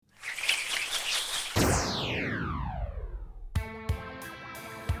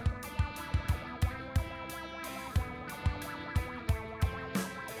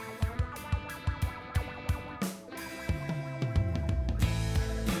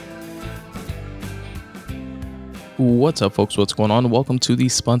What's up, folks? What's going on? Welcome to the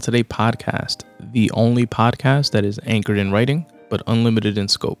Spun Today podcast, the only podcast that is anchored in writing, but unlimited in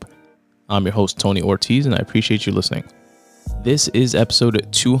scope. I'm your host, Tony Ortiz, and I appreciate you listening. This is episode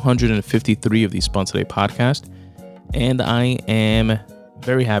 253 of the Spun Today podcast, and I am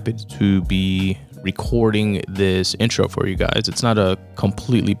very happy to be recording this intro for you guys. It's not a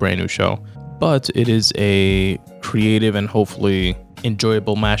completely brand new show, but it is a creative and hopefully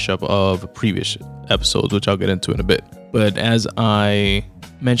enjoyable mashup of previous episodes, which I'll get into in a bit. But as I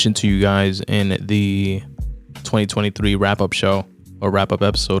mentioned to you guys in the 2023 wrap-up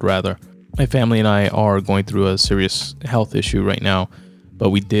episode rather, my family and I are going through a serious health issue right now, but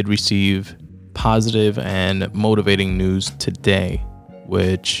we did receive positive and motivating news today,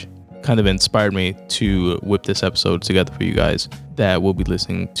 which kind of inspired me to whip this episode together for you guys that will be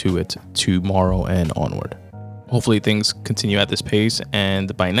listening to it tomorrow and onward. Hopefully things continue at this pace,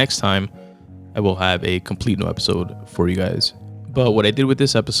 and by next time, I will have a complete new episode for you guys. But what I did with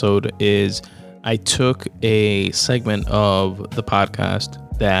this episode is I took a segment of the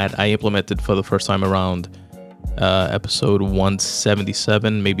podcast that I implemented for the first time around episode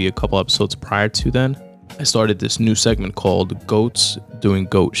 177, maybe a couple episodes prior to then. I started this new segment called Goats Doing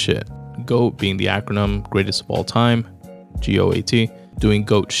Goat Shit. GOAT being the acronym greatest of all time, GOAT. Doing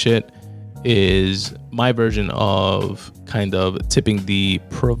Goat Shit is my version of kind of tipping the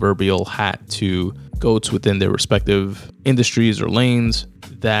proverbial hat to goats within their respective industries or lanes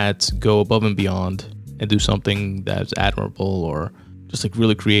that go above and beyond and do something that's admirable or just like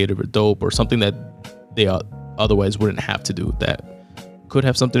really creative or dope or something that they otherwise wouldn't have to do, that could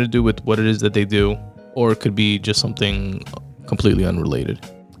have something to do with what it is that they do, or it could be just something completely unrelated.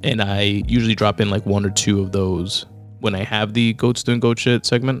 And I usually drop in like one or two of those when I have the Goats Doing Goat Shit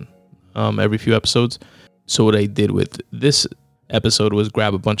segment every few episodes. So what I did with this episode was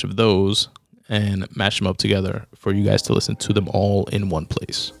grab a bunch of those and mash them up together for you guys to listen to them all in one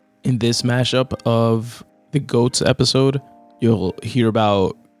place. In this mashup of the Goats episode, you'll hear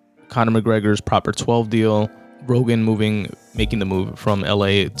about Conor McGregor's Proper 12 deal, Rogan making the move from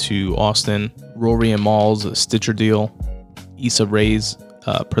LA to Austin, Rory and Mal's Stitcher deal, Issa Rae's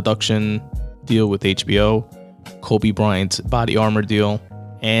production deal with HBO, Kobe Bryant's body armor deal,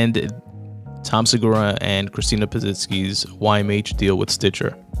 and Tom Segura and Christina Pazitsky's YMH deal with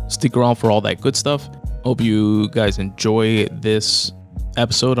Stitcher. Stick around for all that good stuff. Hope you guys enjoy this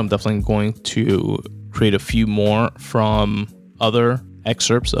episode. I'm definitely going to create a few more from other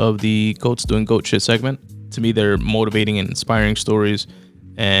excerpts of the Goats Doing Goat Shit segment. To me, they're motivating and inspiring stories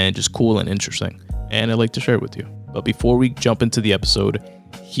and just cool and interesting, and I'd like to share it with you. But before we jump into the episode,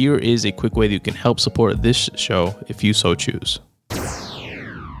 here is a quick way that you can help support this show if you so choose.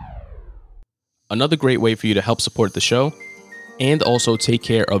 Another great way for you to help support the show and also take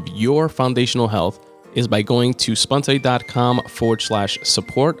care of your foundational health is by going to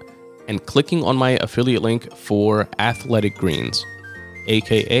spuntoday.com/support and clicking on my affiliate link for Athletic Greens,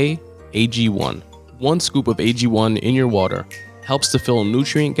 aka AG1. One scoop of AG1 in your water helps to fill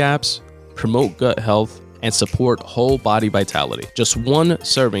nutrient gaps, promote gut health, and support whole body vitality. Just one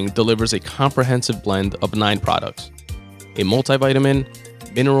serving delivers a comprehensive blend of 9 products: a multivitamin,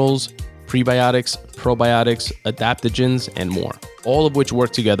 minerals, prebiotics, probiotics, adaptogens, and more, all of which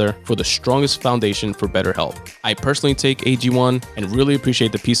work together for the strongest foundation for better health. I personally take AG1 and really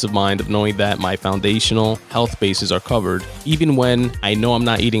appreciate the peace of mind of knowing that my foundational health bases are covered, even when I know I'm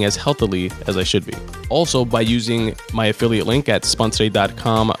not eating as healthily as I should be. Also, by using my affiliate link at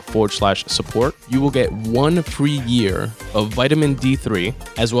spuntoday.com/support, you will get 1 free year of vitamin D3,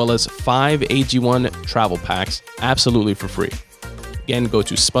 as well as 5 AG1 travel packs absolutely for free. Again, go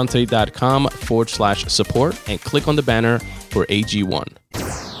to spuntoday.com/support and click on the banner for AG1.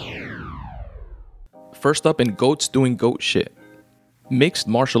 First up in Goats Doing Goat Shit, mixed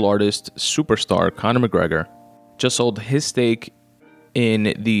martial artist superstar Conor McGregor just sold his stake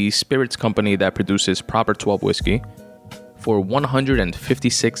in the spirits company that produces Proper 12 whiskey for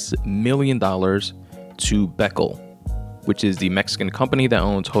 $156 million to Beckel, which is the Mexican company that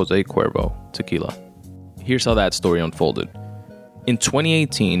owns Jose Cuervo tequila. Here's how that story unfolded. In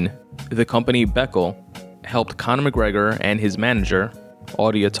 2018, the company Beckel helped Conor McGregor and his manager,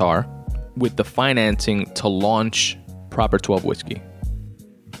 Audie Attar, with the financing to launch Proper 12 whiskey.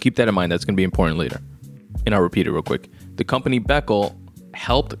 Keep that in mind, that's going to be important later. And I'll repeat it real quick. The company Beckel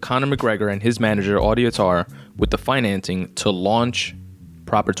helped Conor McGregor and his manager, Audie Attar, with the financing to launch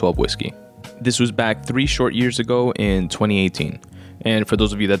Proper 12 whiskey. This was back 3 short years ago in 2018. And for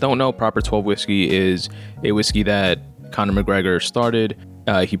those of you that don't know, Proper 12 whiskey is a whiskey that Conor McGregor started.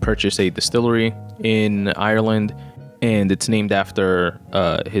 He purchased a distillery in Ireland, and it's named after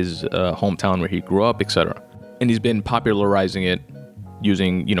his hometown where he grew up, etc. And he's been popularizing it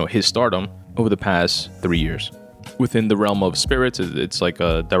using, his stardom over the past 3 years. Within the realm of spirits, it's like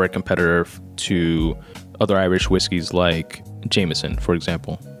a direct competitor to other Irish whiskeys like Jameson, for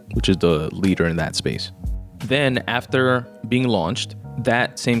example, which is the leader in that space. Then, after being launched,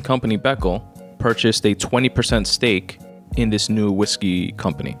 that same company, Beckel, purchased a 20% stake in this new whiskey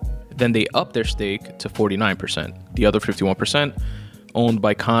company. Then they upped their stake to 49%. The other 51% owned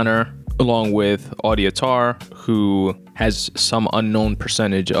by Connor, along with Audiatar, who has some unknown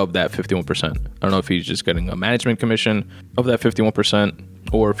percentage of that 51%. I don't know if he's just getting a management commission of that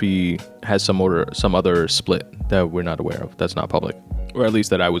 51%, or if he has some other split that we're not aware of, that's not public, or at least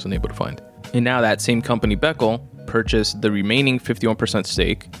that I wasn't able to find. And now that same company, Beckel, purchased the remaining 51%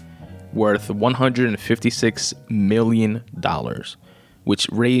 stake worth $156 million, which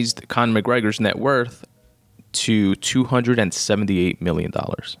raised Conor McGregor's net worth to $278 million.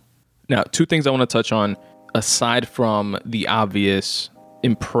 Now, two things I want to touch on, aside from the obvious,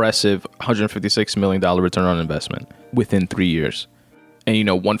 impressive $156 million return on investment within 3 years. And,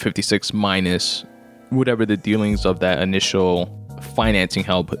 156 minus whatever the dealings of that initial financing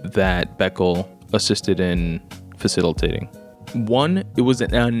help that Beckel assisted in facilitating. One, it was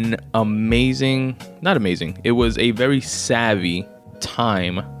it was a very savvy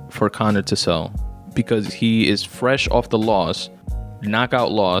time for Connor to sell, because he is fresh off the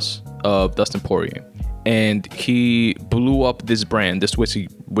knockout loss of Dustin Poirier. And he blew up this brand, this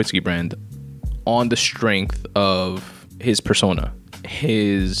whiskey brand, on the strength of his persona.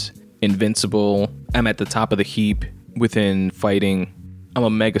 His invincible, I'm at the top of the heap within fighting, I'm a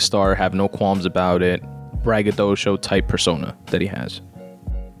megastar, have no qualms about it, braggadocio type persona that he has.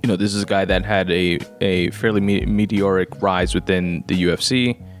 This is a guy that had a fairly meteoric rise within the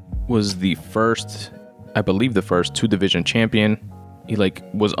UFC, was the first 2-division champion. He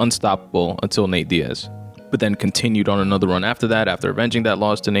was unstoppable until Nate Diaz, but then continued on another run after that, after avenging that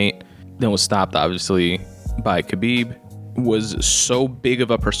loss to Nate, then was stopped obviously by Khabib. Was so big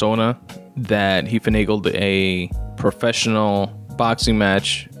of a persona that he finagled a professional boxing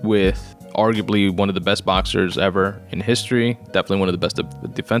match with arguably one of the best boxers ever in history, definitely one of the best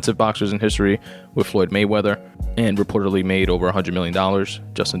defensive boxers in history, with Floyd Mayweather, and reportedly made over $100 million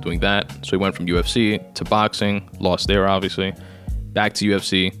just in doing that. So he went from UFC to boxing, lost there obviously, back to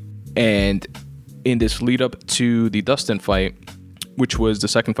UFC. And in this lead up to the Dustin fight, which was the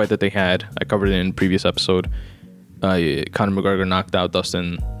second fight that they had, I covered it in a previous episode, Conor McGregor knocked out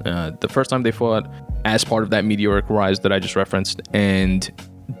Dustin the first time they fought as part of that meteoric rise that I just referenced, and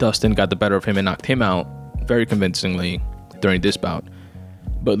Dustin got the better of him and knocked him out very convincingly during this bout.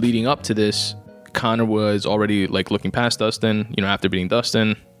 But leading up to this, Conor was already looking past Dustin. After beating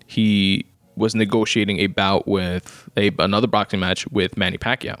Dustin, he was negotiating a bout with another boxing match with Manny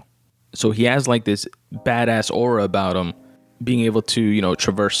Pacquiao. So he has this badass aura about him, being able to,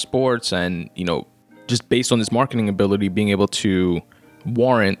 traverse sports and, just based on his marketing ability, being able to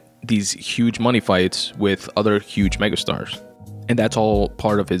warrant these huge money fights with other huge megastars. And that's all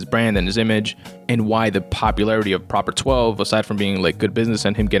part of his brand and his image, and why the popularity of Proper 12, aside from being good business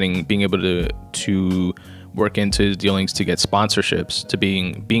and him being able to work into his dealings to get sponsorships, to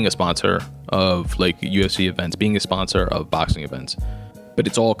being a sponsor of UFC events, being a sponsor of boxing events. But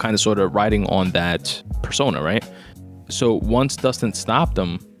it's all kind of sort of riding on that persona, right? So once Dustin stopped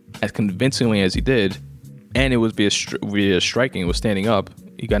him as convincingly as he did, and it was via striking, it was standing up,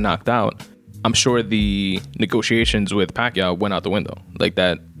 he got knocked out, I'm sure the negotiations with Pacquiao went out the window.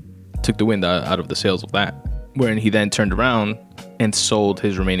 That took the wind out of the sails of that. Wherein he then turned around and sold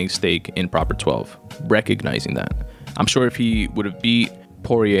his remaining stake in Proper 12, recognizing that. I'm sure if he would have beat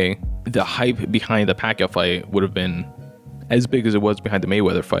Poirier, the hype behind the Pacquiao fight would have been as big as it was behind the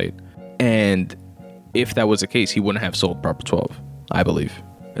Mayweather fight. And if that was the case, he wouldn't have sold Proper 12, I believe.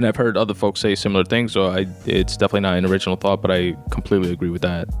 And I've heard other folks say similar things, so it's definitely not an original thought, but I completely agree with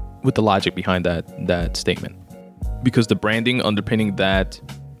that, with the logic behind that statement. Because the branding underpinning that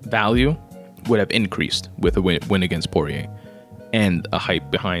value would have increased with a win against Poirier, and a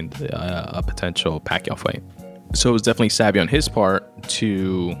hype behind a potential Pacquiao fight. So it was definitely savvy on his part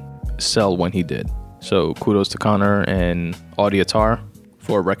to sell when he did. So kudos to Connor and Audiatar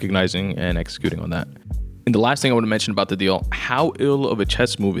for recognizing and executing on that. And the last thing I want to mention about the deal, how ill of a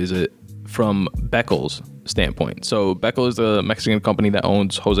chess move is it from Beckel's standpoint? So Beckel is the Mexican company that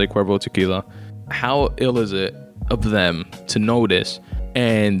owns Jose Cuervo Tequila. How ill is it of them to know this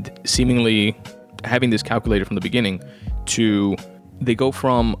and seemingly having this calculated from the beginning to they go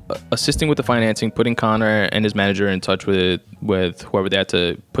from assisting with the financing, putting Connor and his manager in touch with whoever they had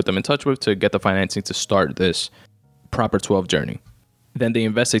to put them in touch with to get the financing to start this Proper 12 journey. Then they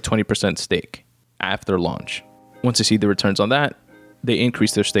invest a 20% stake after launch. Once they see the returns on that, they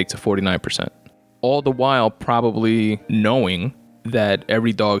increase their stake to 49%. All the while probably knowing that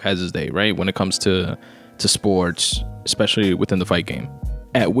every dog has his day, right? When it comes to sports, especially within the fight game.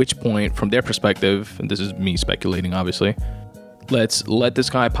 At which point, from their perspective, and this is me speculating, obviously, let's let this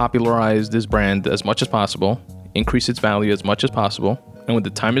guy popularize this brand as much as possible, increase its value as much as possible, and when the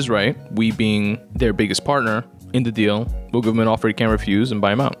time is right, we being their biggest partner in the deal, we'll give him an offer he can't refuse and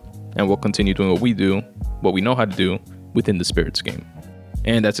buy him out. And we'll continue doing what we do, what we know how to do within the spirits game.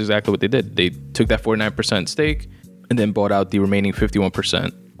 And that's exactly what they did. They took that 49% stake and then bought out the remaining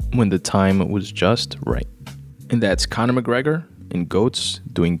 51% when the time was just right. And that's Conor McGregor and GOATs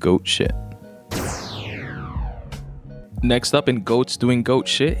doing GOAT shit. Next up in GOATs doing GOAT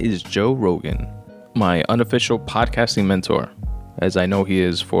shit is Joe Rogan, my unofficial podcasting mentor, as I know he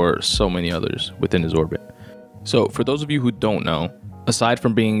is for so many others within his orbit. So for those of you who don't know, aside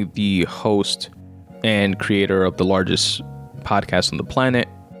from being the host and creator of the largest podcast on the planet,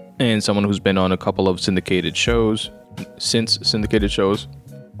 and someone who's been on a couple of syndicated shows,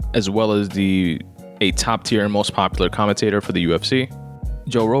 as well as a top tier and most popular commentator for the UFC,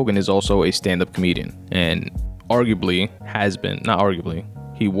 Joe Rogan is also a stand-up comedian, and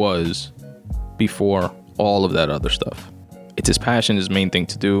he was before all of that other stuff. It's his passion, his main thing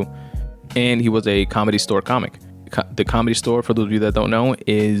to do, and he was a Comedy Store comic. The Comedy Store, for those of you that don't know,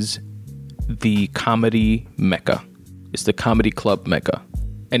 is the comedy mecca. It's the comedy club mecca.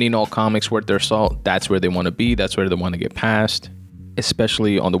 Any and all comics worth their salt, that's where they want to be. That's where they want to get past,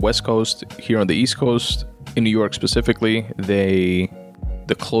 especially on the West Coast. Here on the East Coast, in New York specifically, the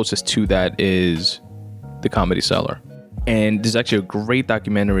closest to that is the Comedy Cellar. And there's actually a great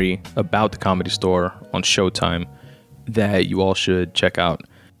documentary about the Comedy Store on Showtime that you all should check out.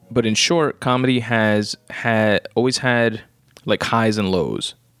 But in short, comedy has always had like highs and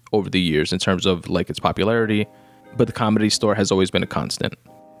lows over the years in terms of like its popularity, but the Comedy Store has always been a constant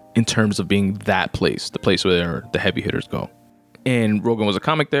in terms of being that place, the place where the heavy hitters go. And Rogan was a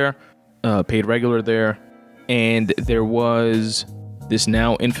comic there, paid regular there, and there was this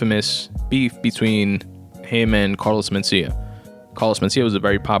now infamous beef between him and Carlos Mencia. Carlos Mencia was a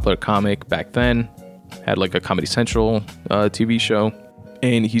very popular comic back then, had like a Comedy Central TV show,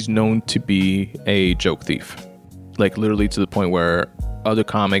 and he's known to be a joke thief. Like literally to the point where other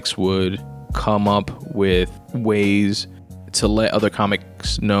comics would come up with ways to let other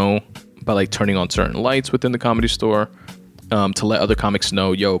comics know by like turning on certain lights within the Comedy Store, to let other comics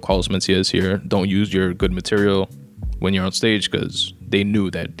know, yo, Carlos Mencia is here. Don't use your good material when you're on stage, because they knew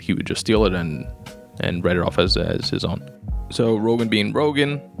that he would just steal it and write it off as his own. So Rogan, being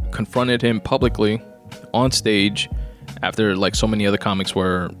Rogan, confronted him publicly on stage after like so many other comics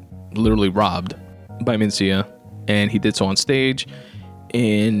were literally robbed by Mencia, and he did so on stage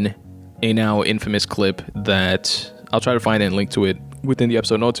in a now infamous clip that I'll try to find and link to it within the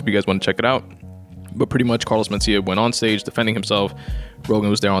episode notes if you guys want to check it out. But pretty much Carlos Mencia went on stage defending himself. Rogan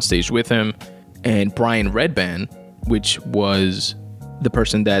was there on stage with him, and Brian Redban, which was the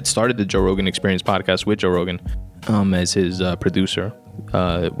person that started the Joe Rogan Experience podcast with Joe Rogan as his producer,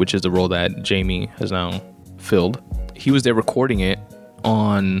 which is the role that Jamie has now filled. He was there recording it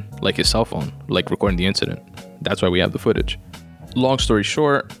on like his cell phone, like recording the incident. That's why we have the footage. Long story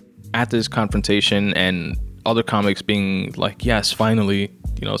short, at this confrontation and other comics being like, yes, finally,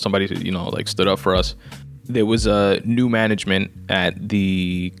 somebody, like stood up for us, there was a new management at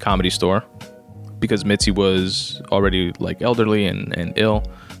the Comedy Store because Mitzi was already like elderly and ill.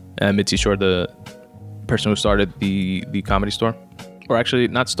 Mitzi Shore, the person who started the Comedy Store, or actually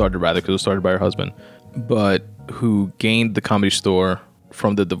not started, rather, because it was started by her husband, but who gained the Comedy Store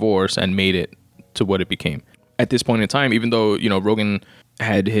from the divorce and made it to what it became. At this point in time, even though, Rogan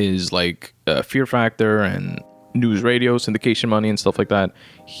had his like Fear Factor and news radio syndication money and stuff like that,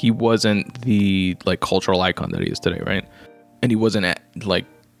 he wasn't the like cultural icon that he is today, right? And he wasn't like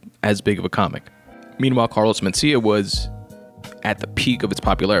as big of a comic. Meanwhile, Carlos Mencia was at the peak of its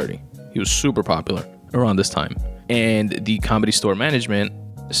popularity. He was super popular around this time. And the Comedy Store management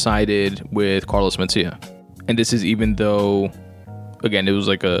sided with Carlos Mencia. And this is even though, again, it was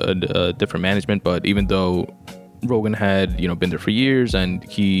like a different management, but even though Rogan had, been there for years, and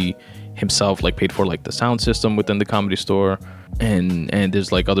he himself like paid for like the sound system within the Comedy Store, and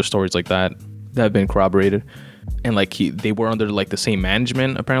there's like other stories like that have been corroborated, and like they were under like the same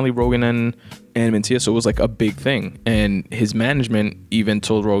management, apparently, Rogan and Mencia, so it was like a big thing. And his management even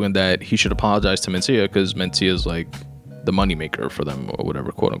told Rogan that he should apologize to Mencia because Mencia is like the moneymaker for them, or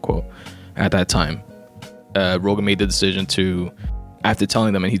whatever, quote unquote, at that time. Rogan made the decision to, after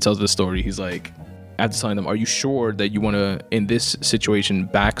telling them, and he tells this story, he's like, after telling them, are you sure that you want to, in this situation,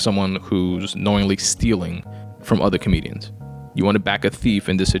 back someone who's knowingly stealing from other comedians? You want to back a thief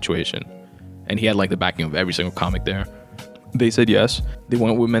in this situation? And he had like the backing of every single comic there. They said yes. They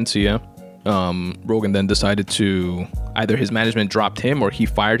went with Mencia. Rogan then decided to, either his management dropped him or he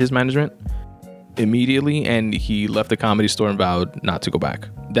fired his management immediately, and he left the Comedy Store and vowed not to go back.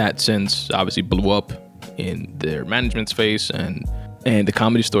 That since obviously blew up in their management's face and the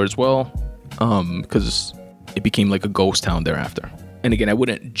Comedy Store as well, because it became like a ghost town thereafter. And again, I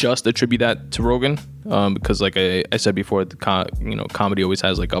wouldn't just attribute that to Rogan, because like I said before, comedy always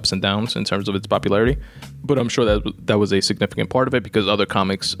has like ups and downs in terms of its popularity. But I'm sure that was a significant part of it, because other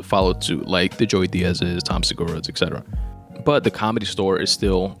comics followed suit, like the Joey Diaz's, Tom Segura's, etc. But the Comedy Store is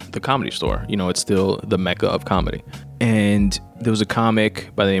still the Comedy Store. It's still the mecca of comedy. And there was a comic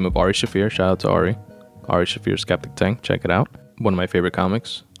by the name of Ari Shaffir. Shout out to Ari. Ari Shaffir, Skeptic Tank. Check it out. One of my favorite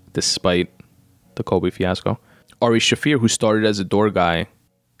comics, despite the Kobe fiasco. Ari Shaffir, who started as a door guy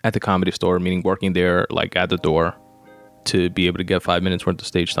at the Comedy Store, meaning working there like at the door to be able to get 5 minutes worth of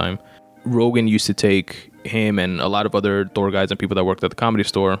stage time. Rogan used to take him and a lot of other door guys and people that worked at the Comedy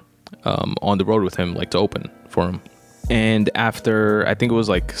Store on the road with him, like to open for him. And after, I think it was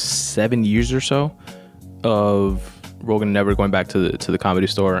like 7 years or so of Rogan never going back to the Comedy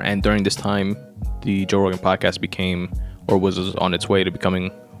Store, and during this time, the Joe Rogan podcast became, or was on its way to becoming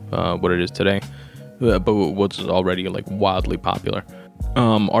what it is today, but was already like wildly popular.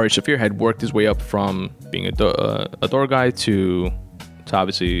 Ari Shaffir had worked his way up from being a door guy to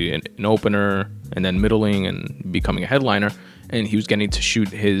obviously an opener, and then middling and becoming a headliner, and he was getting to shoot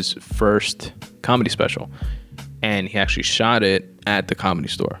his first comedy special. And he actually shot it at the Comedy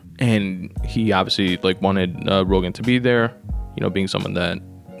Store. And he obviously like wanted Rogan to be there, being someone that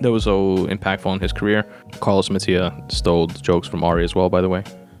was so impactful in his career. Carlos Mencia stole jokes from Ari as well, by the way.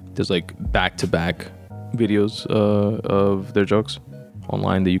 There's like back-to-back videos of their jokes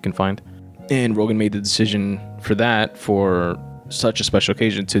online that you can find. And Rogan made the decision for such a special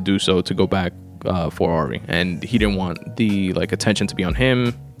occasion to do so, to go back for Ari. And he didn't want the like attention to be on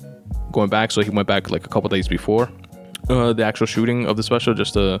him going back, so he went back like a couple days before the actual shooting of the special,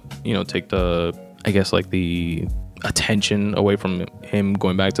 just to take the, I guess, like the attention away from him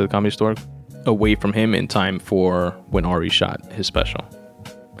going back to the Comedy Store, away from him in time for when Ari shot his special.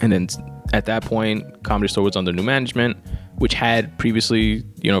 And then at that point, Comedy Store was under new management, which had previously,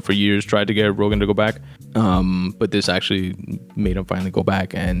 for years tried to get Rogan to go back, but this actually made him finally go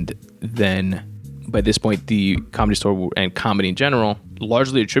back. And then by this point, the Comedy Store and comedy in general,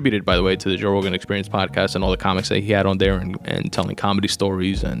 largely attributed, by the way, to the Joe Rogan Experience podcast and all the comics that he had on there, and telling comedy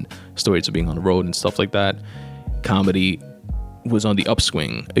stories and stories of being on the road and stuff like that. Comedy was on the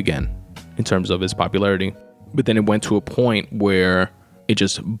upswing again in terms of its popularity. But then it went to a point where it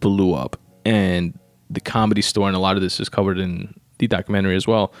just blew up. And the Comedy Store, and a lot of this is covered in the documentary as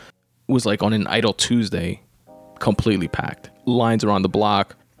well, was like on an Idle Tuesday, completely packed. Lines around the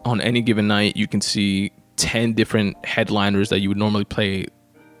block. On any given night, you can see 10 different headliners that you would normally pay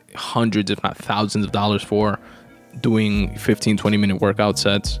hundreds, if not thousands of dollars for, doing 15, 20-minute workout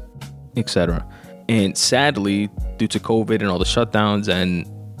sets, etc. And sadly, due to COVID and all the shutdowns and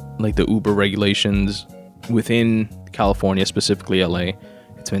like the Uber regulations within California, specifically LA,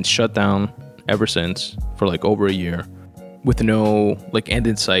 it's been shut down ever since for like over a year, with no like end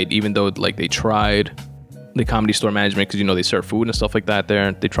in sight, even though like they tried, the Comedy Store management, because they serve food and stuff like that there,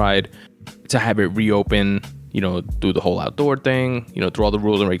 they tried to have it reopen, do the whole outdoor thing, through all the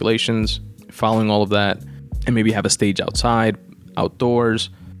rules and regulations, following all of that, and maybe have a stage outdoors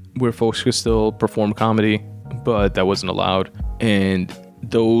where folks could still perform comedy, but that wasn't allowed. And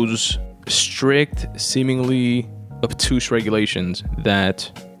those strict, seemingly obtuse regulations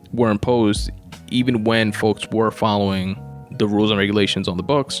that were imposed, even when folks were following the rules and regulations on the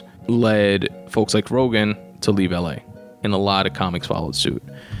books, led folks like Rogan to leave LA, and a lot of comics followed suit.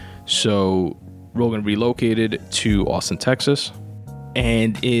 So Rogan relocated to Austin, Texas,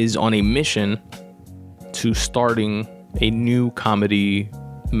 and is on a mission to starting a new comedy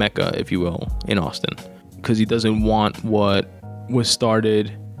mecca, if you will, in Austin, because he doesn't want what was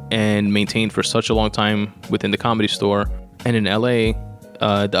started and maintained for such a long time within the Comedy Store and in LA,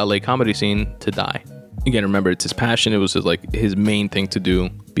 the LA comedy scene, to die. Again, remember, it's his passion. It was his main thing to do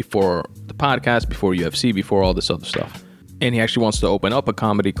before the podcast, before UFC, before all this other stuff. And he actually wants to open up a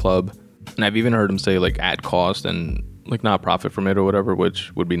comedy club. And I've even heard him say like at cost and like not profit from it or whatever,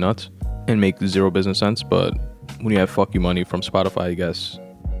 which would be nuts and make zero business sense. But when you have fuck you money from Spotify, I guess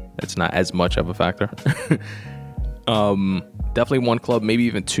it's not as much of a factor. Definitely one club, maybe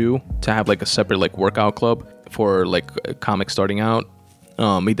even two, to have like a separate like workout club for like comics starting out.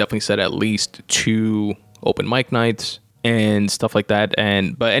 He definitely said at least 2 open mic nights and stuff like that.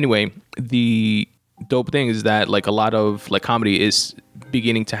 But anyway, the dope thing is that like a lot of like comedy is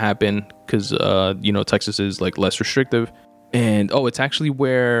beginning to happen because Texas is like less restrictive. And it's actually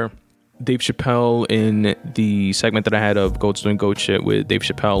where Dave Chappelle, in the segment that I had of Goats Doing Goat Shit with Dave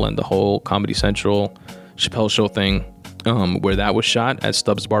Chappelle and the whole Comedy Central Chappelle Show thing, where that was shot at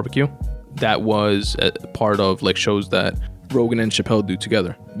Stubbs Barbecue, that was a part of like shows that Rogan and Chappelle do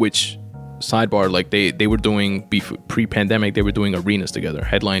together, which, sidebar, like they were doing pre-pandemic, they were doing arenas together,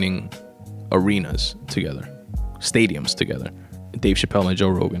 headlining arenas together, stadiums together, Dave Chappelle and Joe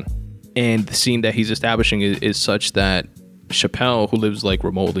Rogan. And the scene that he's establishing is such that Chappelle, who lives like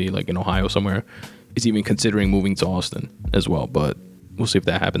remotely, like in Ohio somewhere, is even considering moving to Austin as well. But we'll see if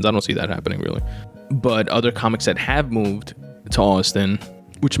that happens. I don't see that happening really. But other comics that have moved to Austin,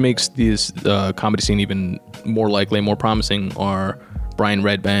 which makes this comedy scene even more likely and more promising, are Brian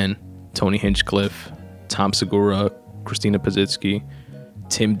Redban, Tony Hinchcliffe, Tom Segura, Christina Pazitsky,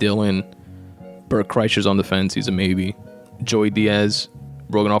 Tim Dillon, Burt Kreischer's on the fence, he's a maybe, Joey Diaz.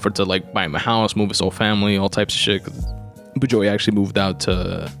 Rogan offered to like buy him a house, move his whole family, all types of shit. But Joey actually moved out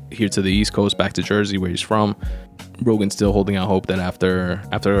to here to the East Coast, back to Jersey, where he's from. Rogan's still holding out hope that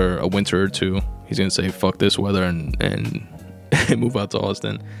after a winter or two, he's gonna say fuck this weather and move out to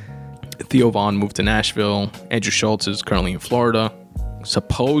Austin. Theo Vaughn moved to Nashville. Andrew Schultz is currently in Florida.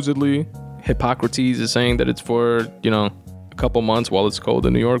 Supposedly, Hippocrates is saying that it's for a couple months while it's cold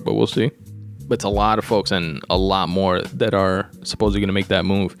in New York, but we'll see. But it's a lot of folks and a lot more that are supposedly gonna make that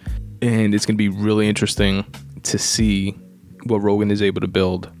move, and it's gonna be really interesting to see what Rogan is able to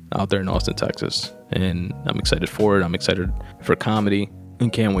build out there in Austin, Texas. And I'm excited for it. I'm excited for comedy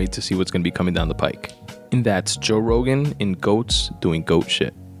and can't wait to see what's going to be coming down the pike. And that's Joe Rogan in Goats Doing Goat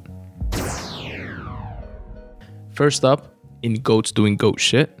Shit. First up in Goats Doing Goat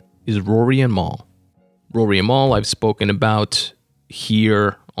Shit is Rory and Mal. Rory and Mal I've spoken about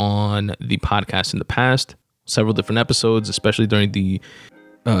here on the podcast in the past, several different episodes, especially during the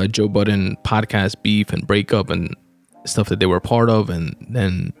Joe Budden podcast beef and breakup and stuff that they were a part of, and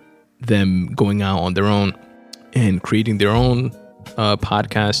then them going out on their own and creating their own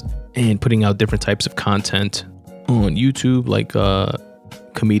podcast and putting out different types of content on YouTube, like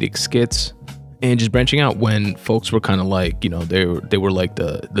comedic skits, and just branching out when folks were kind of like, they were like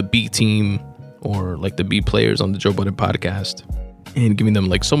the B team or like the B players on the Joe Budden podcast, and giving them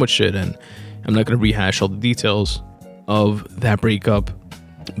like so much shit. And I'm not going to rehash all the details of that breakup.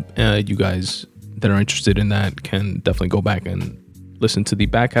 You guys that are interested in that can definitely go back and listen to the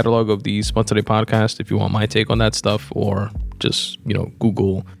back catalog of the Spun Today podcast if you want my take on that stuff, or just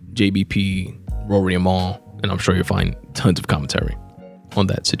Google JBP Rory and Mal, and I'm sure you'll find tons of commentary on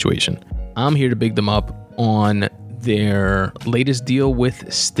that situation. I'm here to big them up on their latest deal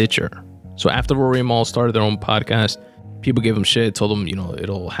with Stitcher. So after Rory and Mal started their own podcast, people gave them shit, told them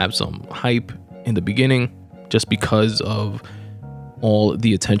it'll have some hype in the beginning just because of all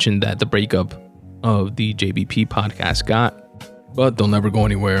the attention that the breakup of the JBP podcast got, but they'll never go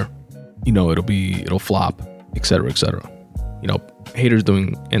anywhere. It'll flop, etc., etc. Haters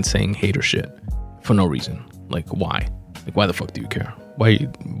doing and saying hater shit for no reason. Like, why? Like, why the fuck do you care?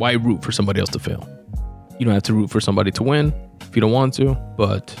 Why root for somebody else to fail? You don't have to root for somebody to win if you don't want to,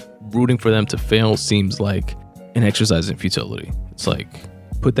 but rooting for them to fail seems like an exercise in futility. It's like,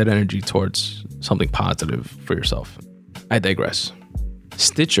 put that energy towards something positive for yourself. I digress.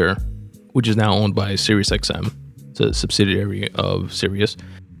 Stitcher, which is now owned by SiriusXM, it's a subsidiary of Sirius,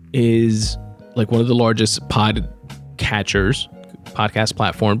 is like one of the largest podcast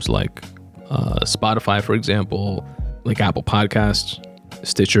platforms, like Spotify, for example, like Apple Podcasts.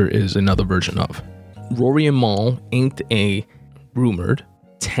 Stitcher is another version of. Rory and Mal inked a rumored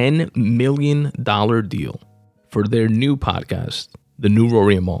 $10 million deal for their new podcast, the new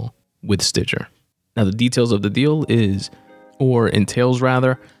Rory and Mal, with Stitcher. Now, the details of the deal entails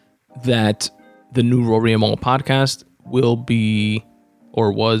that the new Rory and Mal podcast will be,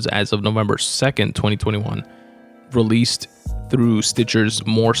 or was as of November 2nd, 2021, released through Stitcher's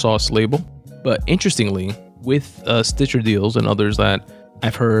More Sauce label. But interestingly, with Stitcher deals and others that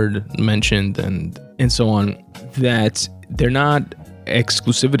I've heard mentioned and so on, that they're not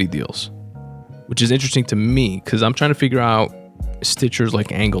exclusivity deals, which is interesting to me because I'm trying to figure out Stitcher's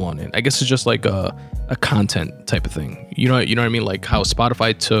like angle on it. I guess it's just like a content type of thing. You know what I mean? Like how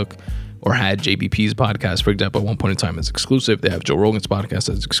Spotify took or had JBP's podcast, for example, at one point in time as exclusive. They have Joe Rogan's podcast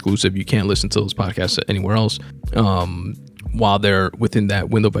as exclusive. You can't listen to those podcasts anywhere else while they're within that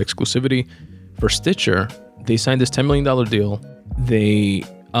window of exclusivity. For Stitcher, they signed this $10 million deal. They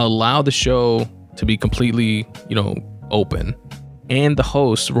allow the show to be completely, open. And the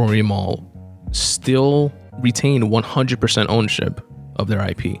hosts, Rory and Mal, still retain 100% ownership of their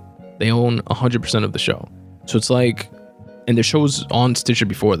IP. They own 100% of the show. So it's like, and the show's on Stitcher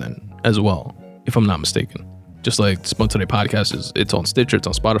before then as well, if I'm not mistaken. Just like Spun Today podcast it's on Stitcher, it's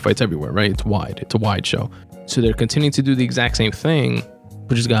on Spotify, it's everywhere, right? It's a wide show. So they're continuing to do the exact same thing,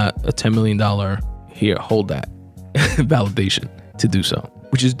 but just got a $10 million here, hold that validation to do so,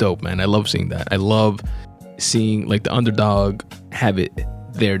 which is dope, man. I love seeing that. I love seeing like the underdog have it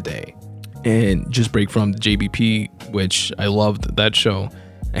their day and just break from the JBP, which I loved that show.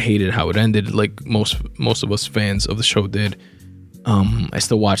 I hated how it ended, like most of us fans of the show did. I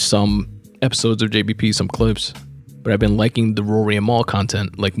still watch some episodes of JBP, some clips, but I've been liking the Rory and Mal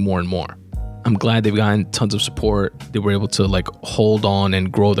content like more and more. I'm glad they've gotten tons of support. They were able to like hold on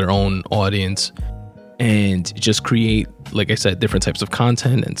and grow their own audience and just create, like I said, different types of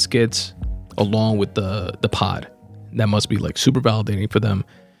content and skits along with the pod. That must be like super validating for them.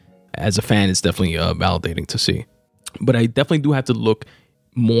 As a fan, it's definitely validating to see. But I definitely do have to look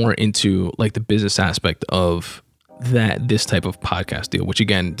more into like the business aspect of this type of podcast deal, which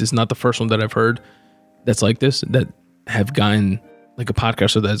again, this is not the first one that I've heard that's like this, that have gotten like a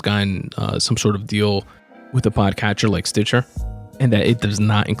podcaster that has gotten some sort of deal with a podcatcher like Stitcher, and that it does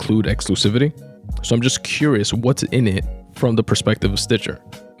not include exclusivity. So I'm just curious what's in it from the perspective of Stitcher.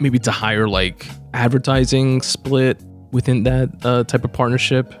 Maybe to hire like advertising split within that type of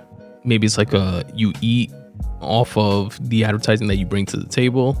partnership. Maybe it's like you eat off of the advertising that you bring to the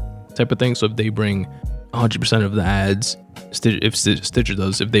table type of thing. So if they bring 100% of the ads, if Stitcher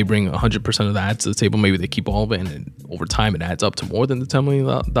does, if they bring 100% of the ads to the table, maybe they keep all of it, and over time it adds up to more than the $10 million.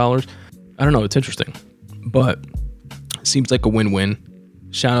 I don't know. It's interesting, but it seems like a win-win.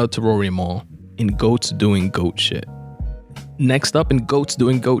 Shout out to Rory and Mal in Goats doing goat shit. Next up in Goats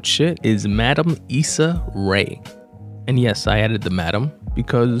doing goat shit is Madam Issa Rae. And yes, I added the Madam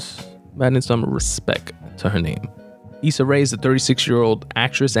because adding some respect to her name. Issa Rae is a 36-year-old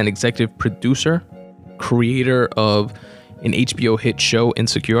actress and executive producer, creator of an HBO hit show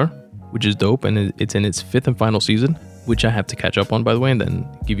Insecure, which is dope, and it's in its 5th and final season, which I have to catch up on, by the way, and then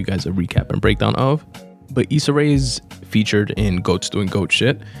give you guys a recap and breakdown of. But Issa Rae is featured in Goats Doing Goat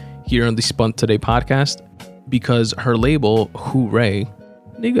Shit here on the Spun Today podcast because her label, Hooray,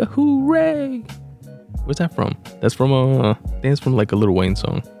 nigga, hooray. Where's that from? That's from from like a Lil Wayne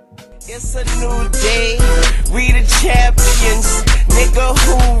song. It's a new day, we the champions, nigga,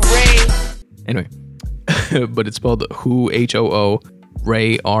 hooray. Anyway, but it's spelled Who, H-O-O,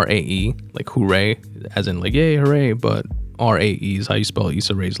 Rae, R-A-E, like hooray, as in like yay, hooray, but R-A-E is how you spell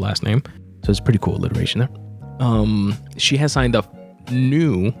Issa Rae's last name. So it's pretty cool alliteration there. She has signed a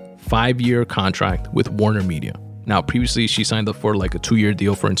new 5-year contract with Warner Media. Now, previously, she signed up for like a 2-year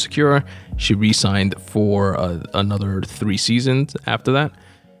deal for Insecure. She re-signed for another 3 seasons after that.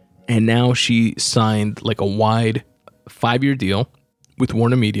 And now she signed like a wide 5-year deal with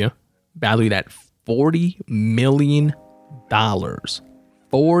Warner Media, valued at $40 million.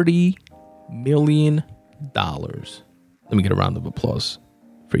 $40 million. Let me get a round of applause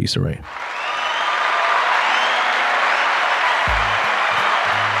for Issa Rae.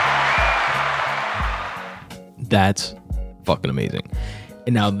 That's fucking amazing.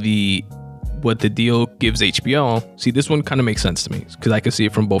 And now what the deal gives HBO, see, this one kind of makes sense to me because I can see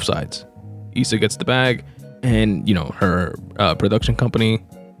it from both sides. Issa gets the bag and, you know, her production company,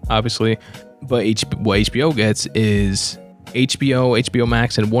 obviously. But what HBO gets is HBO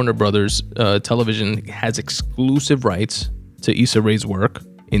Max, and Warner Brothers Television has exclusive rights to Issa Rae's work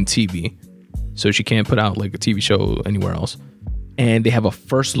in TV. So she can't put out like a TV show anywhere else. And they have a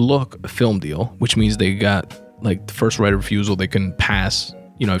first look film deal, which means they got like the first right of refusal. They can pass,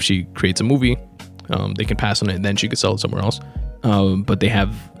 you know, if she creates a movie, they can pass on it and then she could sell it somewhere else. But they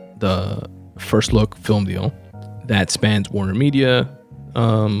have the first look film deal that spans Warner Media,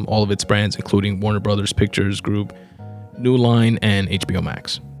 all of its brands, including Warner Brothers Pictures Group, New Line, and HBO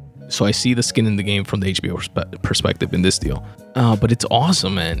Max. So I see the skin in the game from the HBO perspective in this deal. But it's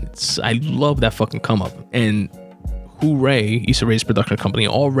awesome, man. I love that fucking come up. And Hooray, Issa Rae's production company,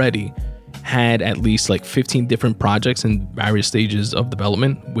 already had at least like 15 different projects in various stages of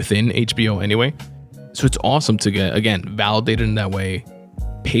development within HBO anyway. So it's awesome to get, again, validated in that way,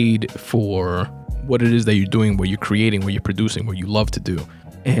 paid for what it is that you're doing, what you're creating, what you're producing, what you love to do.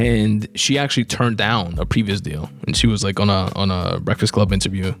 And she actually turned down a previous deal, and she was like on a Breakfast Club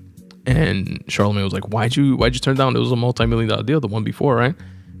interview, and Charlamagne was like, why'd you turn down? It was a multi-million-dollar deal, the one before, right?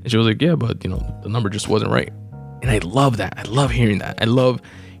 And she was like, yeah, but you know, the number just wasn't right. And I love that. I love hearing that. I love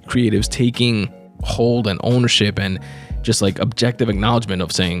creatives taking hold and ownership and just like objective acknowledgement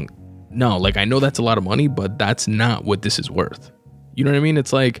of saying, no, like I know that's a lot of money, but that's not what this is worth. You know what I mean?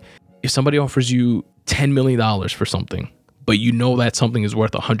 It's like if somebody offers you $10 million for something but you know that something is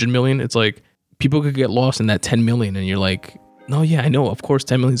worth 100 million. It's like people could get lost in that 10 million and you're like, no, yeah, I know, of course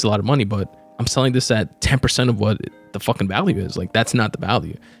 10 million is a lot of money, but I'm selling this at 10% of what the fucking value is. Like, that's not the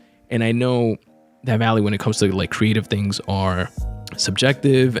value. And I know that value when it comes to like creative things are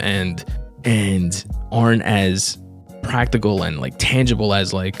subjective and aren't as practical and like tangible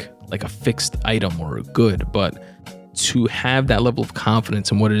as like a fixed item or a good, but to have that level of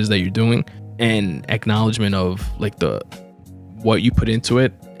confidence in what it is that you're doing and acknowledgement of like what you put into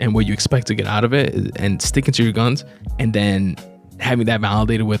it and what you expect to get out of it and sticking to your guns, and then having that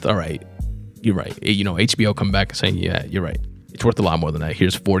validated with, all right, you're right. You know, HBO coming back and saying, yeah, you're right. It's worth a lot more than that.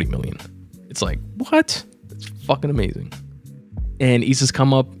 Here's 40 million. It's like, what? That's fucking amazing. And Issa's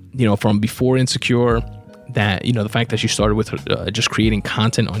come up, you know, from before Insecure, that, you know, the fact that she started with just creating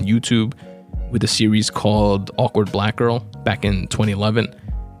content on YouTube with a series called Awkward Black Girl back in 2011.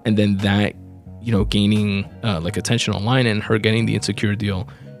 And then that, you know, gaining like attention online and her getting the Insecure deal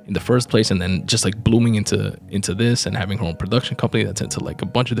in the first place, and then just like blooming into this and having her own production company that's into like a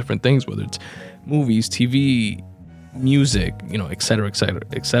bunch of different things, whether it's movies, TV, music, you know, et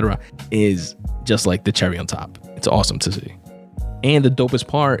cetera, is just like the cherry on top. It's awesome to see. And the dopest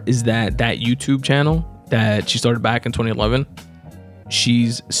part is that YouTube channel that she started back in 2011,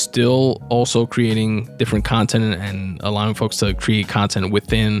 she's still also creating different content and allowing folks to create content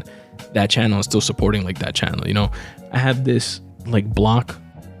within that channel and still supporting like that channel. You know, I have this like block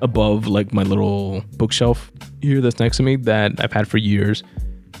above like my little bookshelf here that's next to me that I've had for years,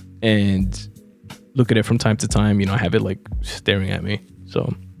 and look at it from time to time. You know, I have it like staring at me,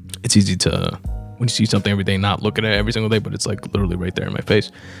 so it's easy to, when you see something every day, not look at it every single day, but it's like literally right there in my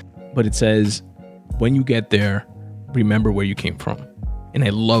face. But it says, when you get there, remember where you came from. And I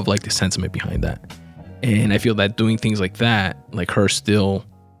love like the sentiment behind that. And I feel that doing things like that, like her still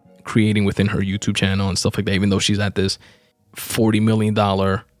creating within her YouTube channel and stuff like that, even though she's at this $40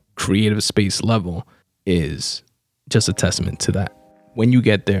 million creative space level, is just a testament to that. When you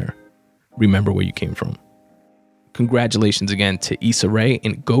get there, remember where you came from. Congratulations again to Issa Rae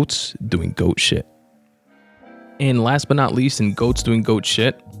and Goats doing goat shit. And last but not least, in Goats doing goat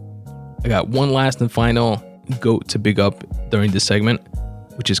shit, I got one last and final goat to big up during this segment,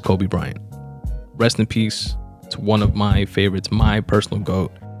 which is Kobe Bryant. Rest in peace. It's one of my favorites, my personal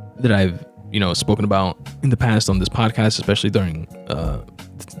goat that I've, you know, spoken about in the past on this podcast, especially during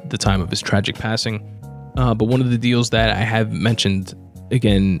the time of his tragic passing. But one of the deals that I have mentioned,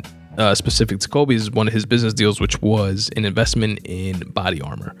 again, specific to Kobe, is one of his business deals, which was an investment in body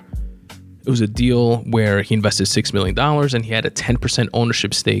armor. It was a deal where he invested $6 million and he had a 10%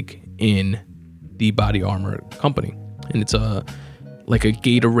 ownership stake in the body armor company. And it's like a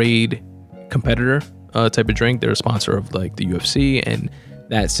Gatorade competitor type of drink. They're a sponsor of like the UFC, and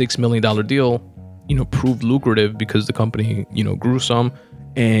that $6 million deal, you know, proved lucrative because the company, you know, grew some.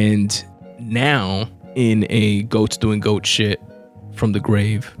 And now, in a Goats doing goat shit from the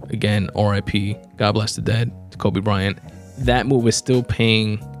grave, again, RIP, God bless the dead, to Kobe Bryant, that move is still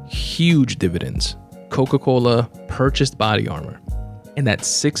paying huge dividends. Coca-Cola purchased body armor, and that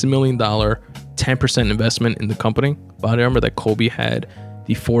 $6 million 10% investment in the company, body armor, that Kobe had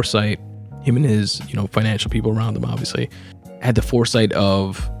the foresight, him and his, you know, financial people around him, obviously, had the foresight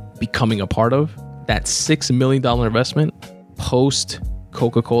of becoming a part of. That $6 million investment post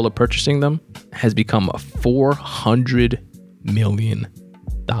Coca-Cola purchasing them has become a $400 million.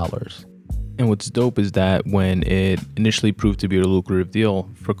 And what's dope is that when it initially proved to be a lucrative deal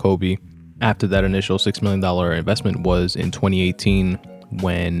for Kobe, after that initial $6 million investment was in 2018,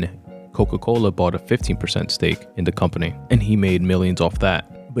 when Coca-Cola bought a 15% stake in the company, and he made millions off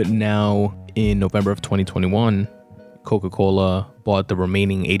that. But now in November of 2021, Coca-Cola bought the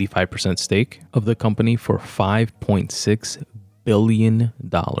remaining 85% stake of the company for $5.6 billion.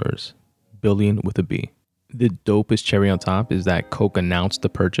 Billion with a B. The dopest cherry on top is that Coke announced the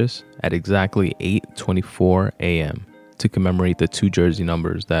purchase at exactly 8:24 a.m. to commemorate the 2 jersey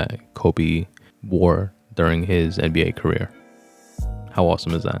numbers that Kobe wore during his NBA career. How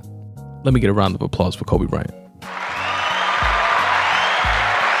awesome is that? Let me get a round of applause for Kobe Bryant.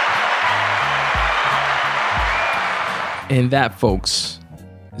 And that, folks,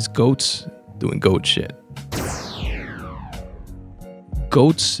 is Goats doing goat shit.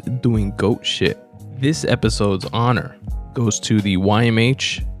 Goats doing goat shit. This episode's honor goes to the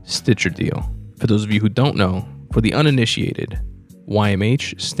YMH Stitcher deal. For those of you who don't know, for the uninitiated,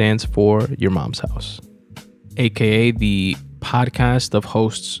 YMH stands for Your Mom's House, aka the podcast of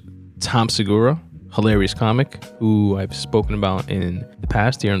hosts Tom Segura, hilarious comic, who I've spoken about in the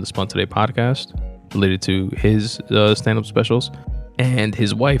past here on the Spun Today podcast, related to his stand-up specials, and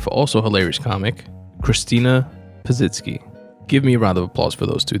his wife, also hilarious comic, Christina Pazitsky. Give me a round of applause for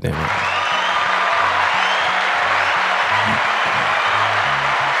those two, damn it.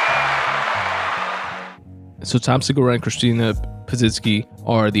 So Tom Segura and Christina Pazitsky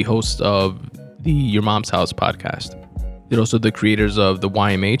are the hosts of the Your Mom's House podcast. They're also the creators of the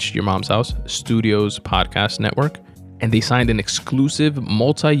YMH, Your Mom's House Studios podcast network. And they signed an exclusive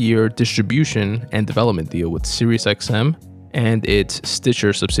multi-year distribution and development deal with SiriusXM and its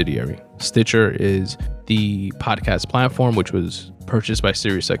Stitcher subsidiary. Stitcher is the podcast platform, which was purchased by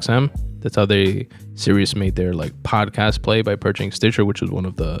SiriusXM. That's how Sirius made their like podcast play, by purchasing Stitcher, which was one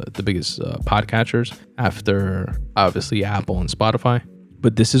of the biggest podcatchers after obviously Apple and Spotify.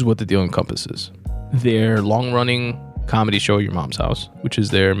 But this is what the deal encompasses: their long-running comedy show, Your Mom's House, which is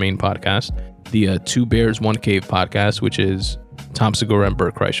their main podcast; the Two Bears, One Cave podcast, which is Tom Segura and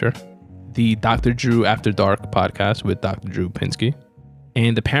Bert Kreischer; the Dr. Drew After Dark podcast with Dr. Drew Pinsky;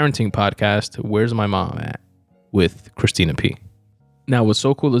 and the parenting podcast, Where's My Mom At, with Christina P. Now, what's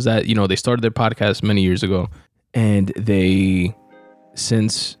so cool is that, they started their podcast many years ago, and they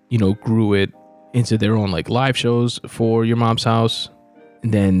since, grew it into their own like live shows for Your Mom's House.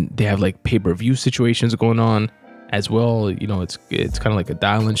 And then they have like pay-per-view situations going on as well. It's kind of like a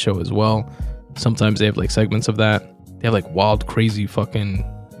dial-in show as well. Sometimes they have like segments of that. They have like wild, crazy, fucking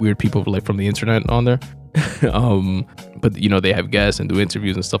weird people like from the internet on there. But they have guests and do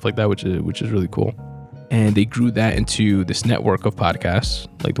interviews and stuff like that, which is really cool. And they grew that into this network of podcasts,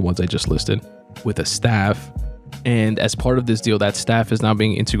 like the ones I just listed, with a staff. And as part of this deal, that staff is now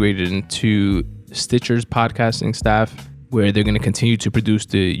being integrated into Stitcher's podcasting staff, where they're going to continue to produce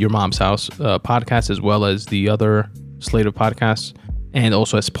the Your Mom's House podcast, as well as the other slate of podcasts. And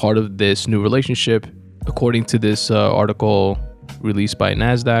also, as part of this new relationship, according to this article released by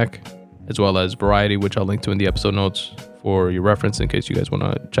NASDAQ, as well as Variety, which I'll link to in the episode notes for your reference in case you guys want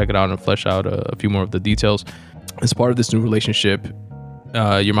to check it out and flesh out a few more of the details. As part of this new relationship,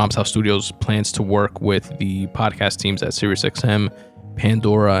 Your Mom's House Studios plans to work with the podcast teams at SiriusXM,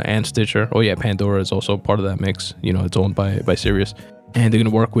 Pandora, and Stitcher. Oh yeah, Pandora is also part of that mix. It's owned by Sirius. And they're going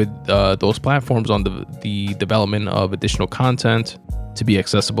to work with those platforms on the development of additional content to be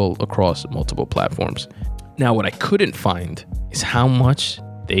accessible across multiple platforms. Now, what I couldn't find is how much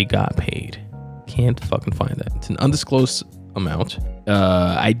they got paid. Can't fucking find that. It's an undisclosed amount.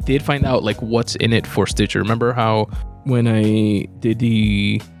 I did find out like what's in it for Stitcher. Remember how when I did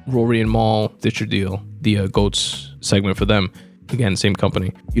the Rory and Mal Stitcher deal, the GOATs segment for them, again, same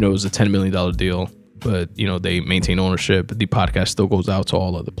company, it was a $10 million deal, but they maintain ownership. The podcast still goes out to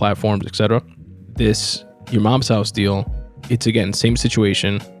all other platforms, etc. This Your Mom's House deal, it's again, same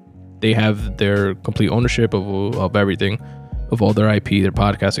situation. They have their complete ownership of everything, of all their IP, their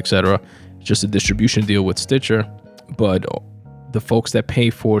podcasts, etc. Just a distribution deal with Stitcher, but the folks that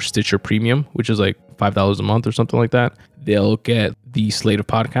pay for Stitcher Premium, which is like $5 a month or something like that, they'll get the slate of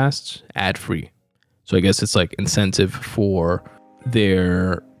podcasts ad-free. So I guess it's like incentive for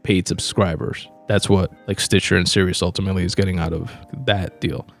their paid subscribers. That's what like Stitcher and Sirius ultimately is getting out of that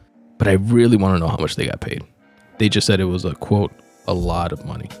deal. But I really want to know how much they got paid. They just said it was a quote, a lot of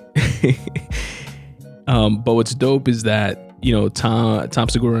money. But what's dope is that Tom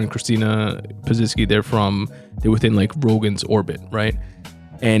Segura and Christina Pazitsky, they're within like Rogan's orbit, right?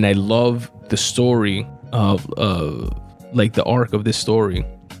 And I love the story of like the arc of this story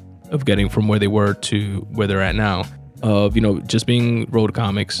of getting from where they were to where they're at now, of just being road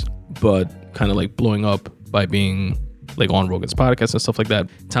comics, but kind of like blowing up by being like on Rogan's podcast and stuff like that.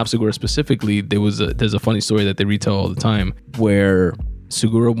 Tom Segura specifically, there's a funny story that they retell all the time, where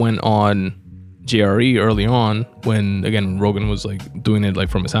Segura went on JRE early on when, again, Rogan was like doing it like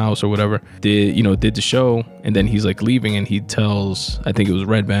from his house or whatever, did the show, and then he's like leaving and he tells, I think it was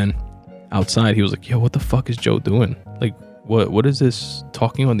Redban outside, he was like, yo, what the fuck is Joe doing? Like, what is this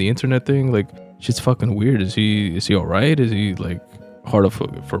talking on the internet thing? Like, shit's fucking weird. Is he all right? Is he like hard up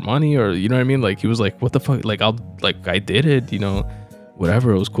for money, or you know what I mean? Like, he was like, what the fuck? Like, I did it,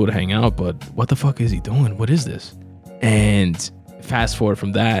 whatever. It was cool to hang out, but what the fuck is he doing? What is this? And fast forward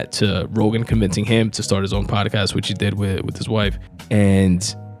from that to Rogan convincing him to start his own podcast, which he did with his wife. And,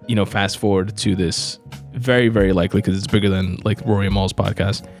 fast forward to this very, very likely, because it's bigger than like Rory and Mal's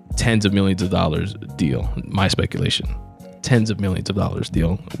podcast, tens of millions of dollars deal. My speculation, tens of millions of dollars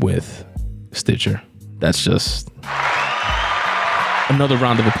deal with Stitcher. That's just another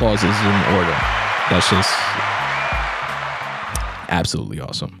round of applause is in order. That's just absolutely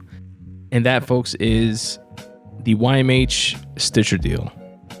awesome. And that, folks, is the YMH Stitcher deal.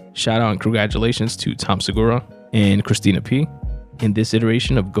 Shout out and congratulations to Tom Segura and Christina P in this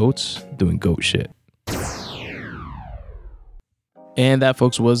iteration of GOATs doing GOAT shit. And that,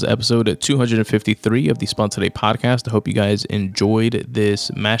 folks, was episode 253 of the Spun Today podcast. I hope you guys enjoyed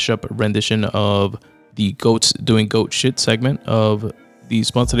this mashup rendition of the Goats Doing Goat Shit segment of the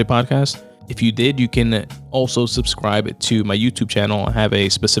Spun Today podcast. If you did, you can also subscribe to my YouTube channel. I have a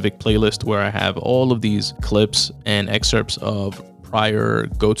specific playlist where I have all of these clips and excerpts of prior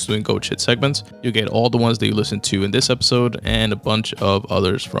Goats Doing Goat Shit segments. You'll get all the ones that you listened to in this episode and a bunch of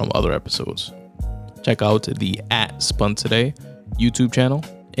others from other episodes. Check out the @Spun Today YouTube channel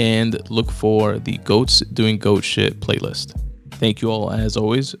and look for the Goats Doing Goat Shit playlist. Thank you all, as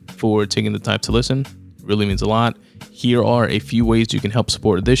always, for taking the time to listen. It really means a lot. Here are a few ways you can help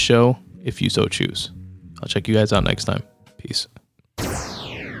support this show if you so choose. I'll check you guys out next time. Peace.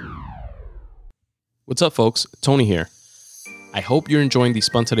 What's up, folks? Tony here. I hope you're enjoying the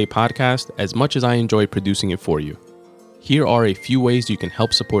Spun Today podcast as much as I enjoy producing it for you. Here are a few ways you can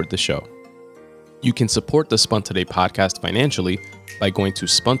help support the show. You can support the Spun Today podcast financially by going to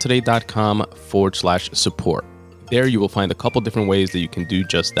spuntoday.com/support. There you will find a couple different ways that you can do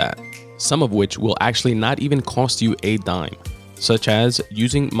just that, some of which will actually not even cost you a dime, such as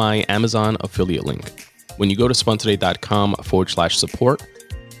using my Amazon affiliate link. When you go to spuntoday.com/support,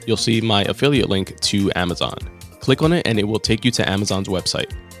 you'll see my affiliate link to Amazon. Click on it and it will take you to Amazon's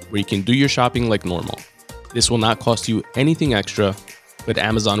website, where you can do your shopping like normal. This will not cost you anything extra, but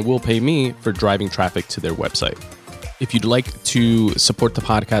Amazon will pay me for driving traffic to their website. If you'd like to support the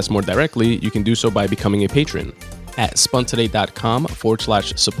podcast more directly, you can do so by becoming a patron at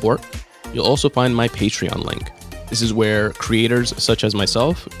spuntoday.com/support. You'll also find my Patreon link. This is where creators such as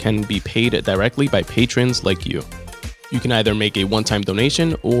myself can be paid directly by patrons like you. You can either make a one-time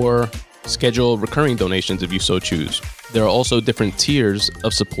donation or schedule recurring donations if you so choose. There are also different tiers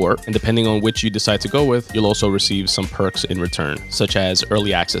of support, and depending on which you decide to go with, you'll also receive some perks in return, such as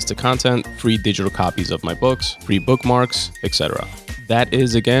early access to content, free digital copies of my books, free bookmarks, etc. That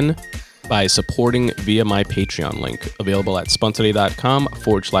is, again, by supporting via my Patreon link, available at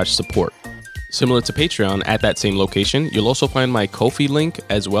spuntoday.com/support. Similar to Patreon, at that same location, you'll also find my Ko-fi link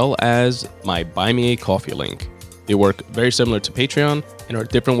as well as my Buy Me a Coffee link. They work very similar to Patreon and are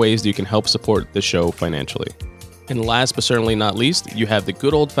different ways that you can help support the show financially. And last but certainly not least, you have the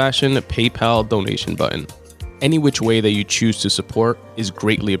good old-fashioned PayPal donation button. Any which way that you choose to support is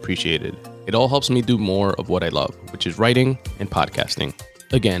greatly appreciated. It all helps me do more of what I love, which is writing and podcasting.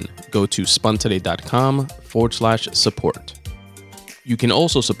 Again, go to spuntoday.com/support. You can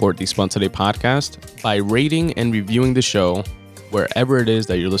also support the Spun Today podcast by rating and reviewing the show wherever it is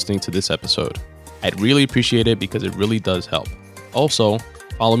that you're listening to this episode. I'd really appreciate it because it really does help. Also,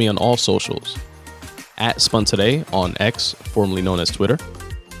 follow me on all socials. At Spun Today on X, formerly known as Twitter,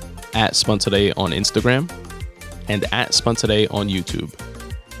 at Spun Today on Instagram, and at Spun Today on YouTube,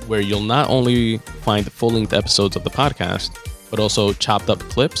 where you'll not only find full-length episodes of the podcast, but also chopped up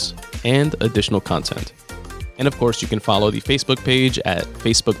clips and additional content. And of course, you can follow the Facebook page at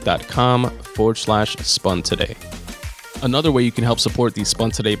facebook.com/spuntoday. Another way you can help support the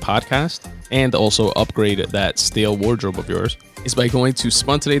Spun Today podcast and also upgrade that stale wardrobe of yours is by going to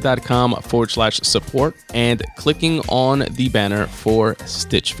spuntoday.com/support and clicking on the banner for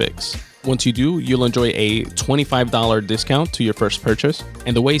Stitch Fix. Once you do, you'll enjoy a $25 discount to your first purchase.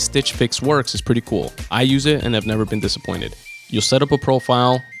 And the way Stitch Fix works is pretty cool. I use it and I've never been disappointed. You'll set up a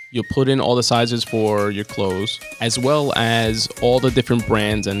profile. You'll put in all the sizes for your clothes, as well as all the different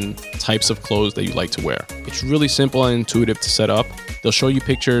brands and types of clothes that you like to wear. It's really simple and intuitive to set up. They'll show you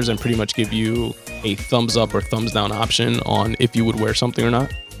pictures and pretty much give you a thumbs up or thumbs down option on if you would wear something or not.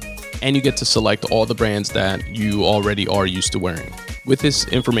 And you get to select all the brands that you already are used to wearing. With this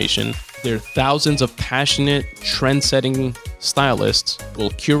information, there are thousands of passionate, trend-setting stylists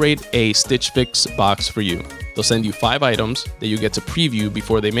will curate a Stitch Fix box for you. They'll send you 5 items that you get to preview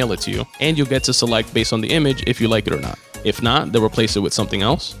before they mail it to you, and you'll get to select based on the image if you like it or not. If not, they'll replace it with something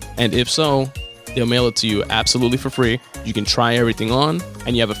else, and if so, they'll mail it to you absolutely for free. You can try everything on,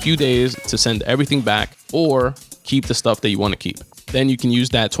 and you have a few days to send everything back or keep the stuff that you want to keep. Then you can use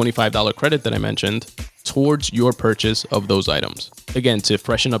that $25 credit that I mentioned towards your purchase of those items. Again, to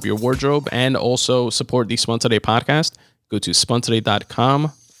freshen up your wardrobe and also support the Spun Today podcast, go to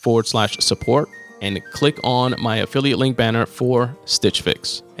spuntoday.com/support and click on my affiliate link banner for Stitch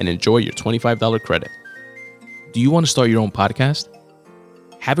Fix and enjoy your $25 credit. Do you want to start your own podcast?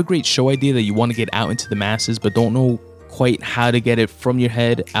 Have a great show idea that you want to get out into the masses but don't know quite how to get it from your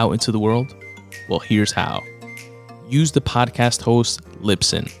head out into the world? Well, here's how. Use the podcast host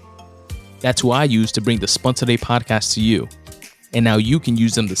Libsyn. That's who I use to bring the Spun Today podcast to you. And now you can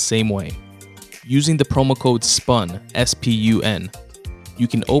use them the same way. Using the promo code SPUN, S-P-U-N, you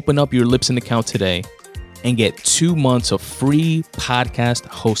can open up your Libsyn account today, and get 2 months of free podcast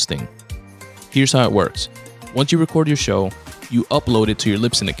hosting. Here's how it works. Once you record your show, you upload it to your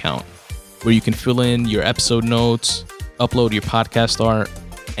Libsyn account, where you can fill in your episode notes, upload your podcast art,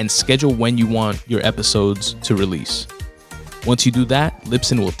 and schedule when you want your episodes to release. Once you do that,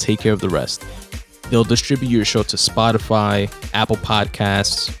 Libsyn will take care of the rest. They'll distribute your show to Spotify, Apple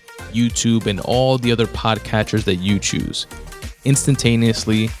Podcasts, YouTube, and all the other podcatchers that you choose,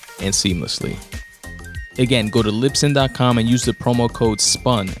 instantaneously and seamlessly. Again, go to Libsyn.com and use the promo code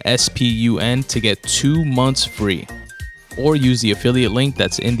SPUN, S-P-U-N, to get 2 months free. Or use the affiliate link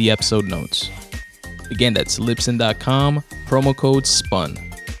that's in the episode notes. Again, that's Libsyn.com, promo code SPUN.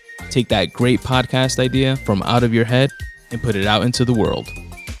 Take that great podcast idea from out of your head and put it out into the world.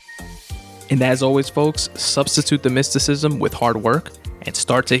 And as always, folks, substitute the mysticism with hard work and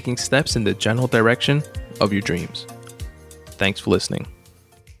start taking steps in the general direction of your dreams. Thanks for listening.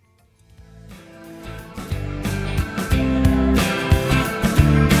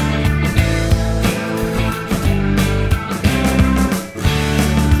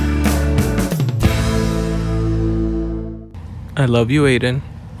 I love you, Aiden.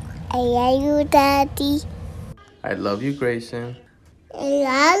 I love you, Daddy. I love you, Grayson.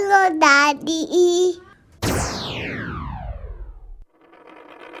 I love you, Daddy.